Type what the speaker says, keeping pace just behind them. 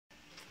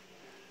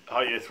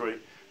Hi Year 3.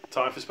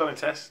 Time for spelling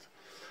test.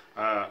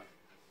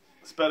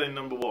 Spelling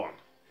number 1.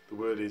 The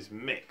word is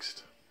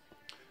mixed.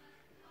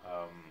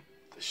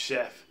 The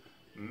chef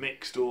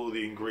mixed all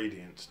the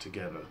ingredients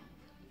together.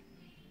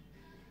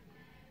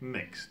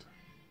 Mixed.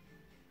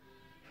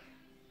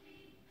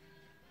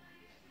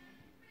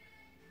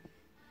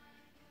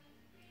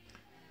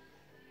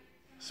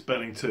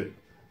 Spelling 2.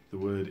 The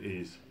word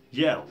is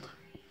yelled.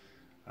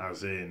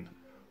 As in,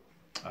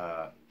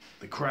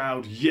 the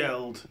crowd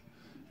yelled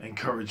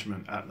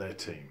encouragement at their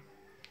team.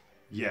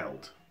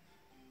 Yelled.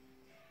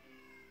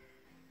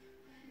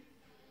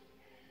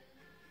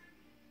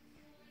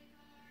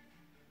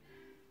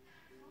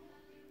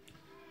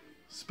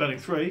 Spelling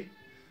 3,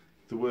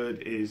 the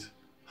word is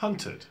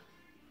hunted.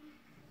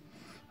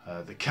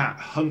 The cat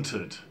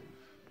hunted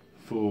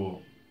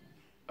for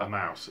a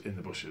mouse in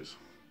the bushes.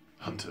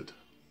 Hunted.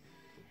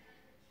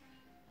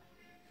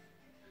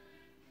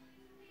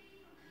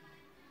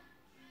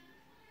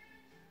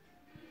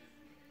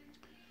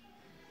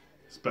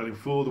 Spelling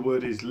 4, the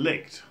word is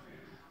licked,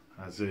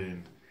 as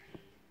in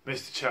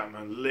Mr.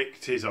 Chapman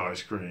licked his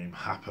ice cream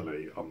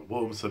happily on the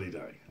warm sunny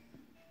day.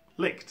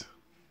 Licked.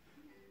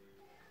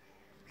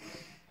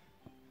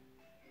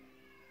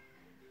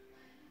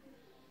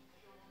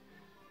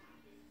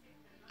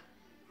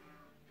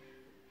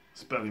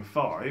 Spelling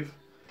 5,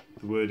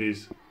 the word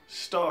is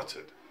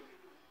started,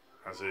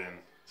 as in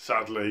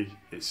sadly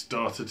it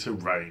started to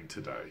rain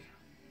today.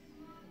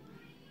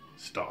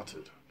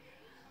 Started.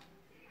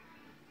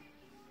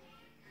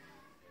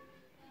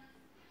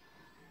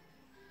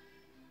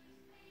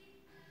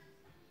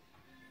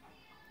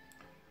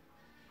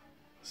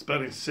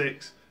 Spelling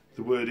 6,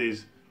 the word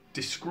is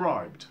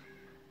described.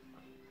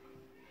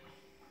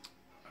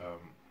 The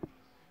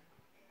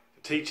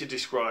teacher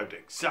described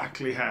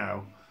exactly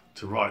how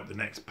to write the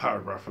next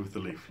paragraph of the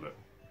leaflet.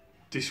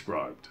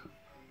 Described.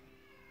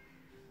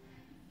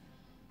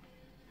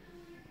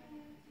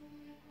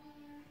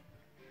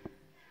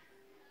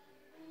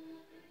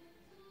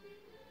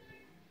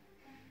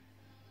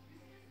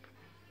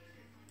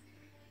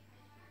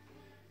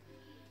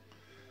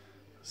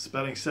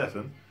 Spelling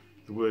 7,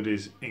 the word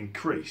is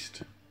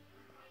increased.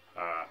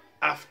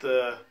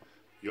 After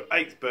your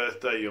 8th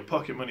birthday, your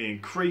pocket money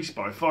increased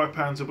by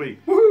 £5 a week.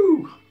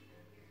 Woo!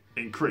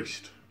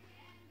 Increased.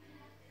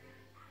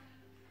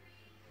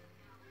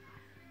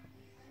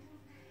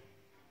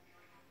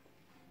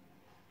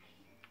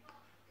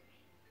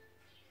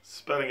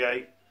 Spelling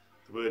 8,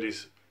 the word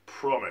is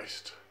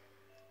promised.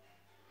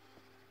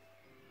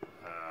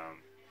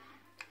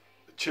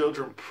 The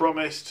children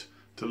promised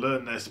to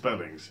learn their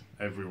spellings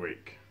every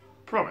week.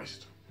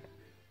 Promised.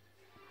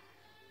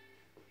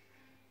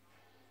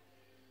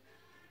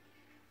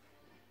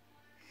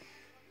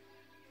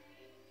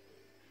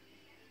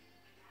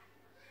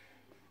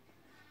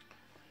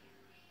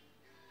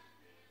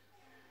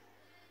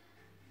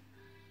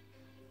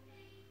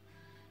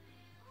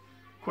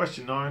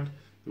 Question 9,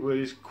 the word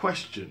is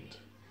questioned.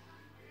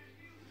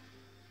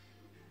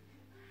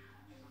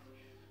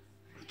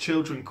 The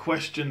children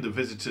questioned the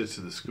visitor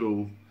to the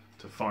school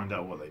to find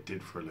out what they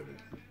did for a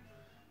living.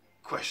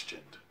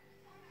 Questioned.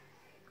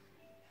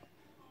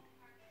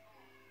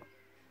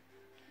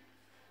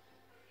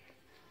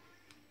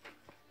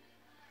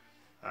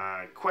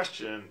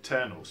 Question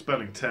 10, or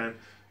spelling 10,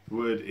 the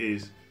word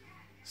is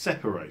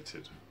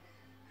separated.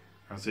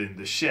 As in,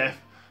 the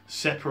chef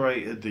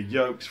separated the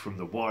yolks from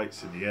the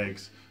whites in the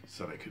eggs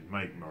so they could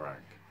make meringue.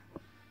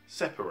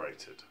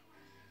 Separated.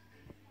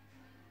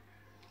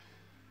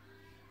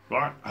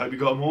 Right, I hope you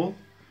got them all.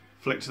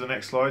 Flick to the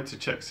next slide to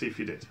check to see if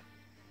you did.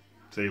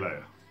 See you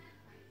later.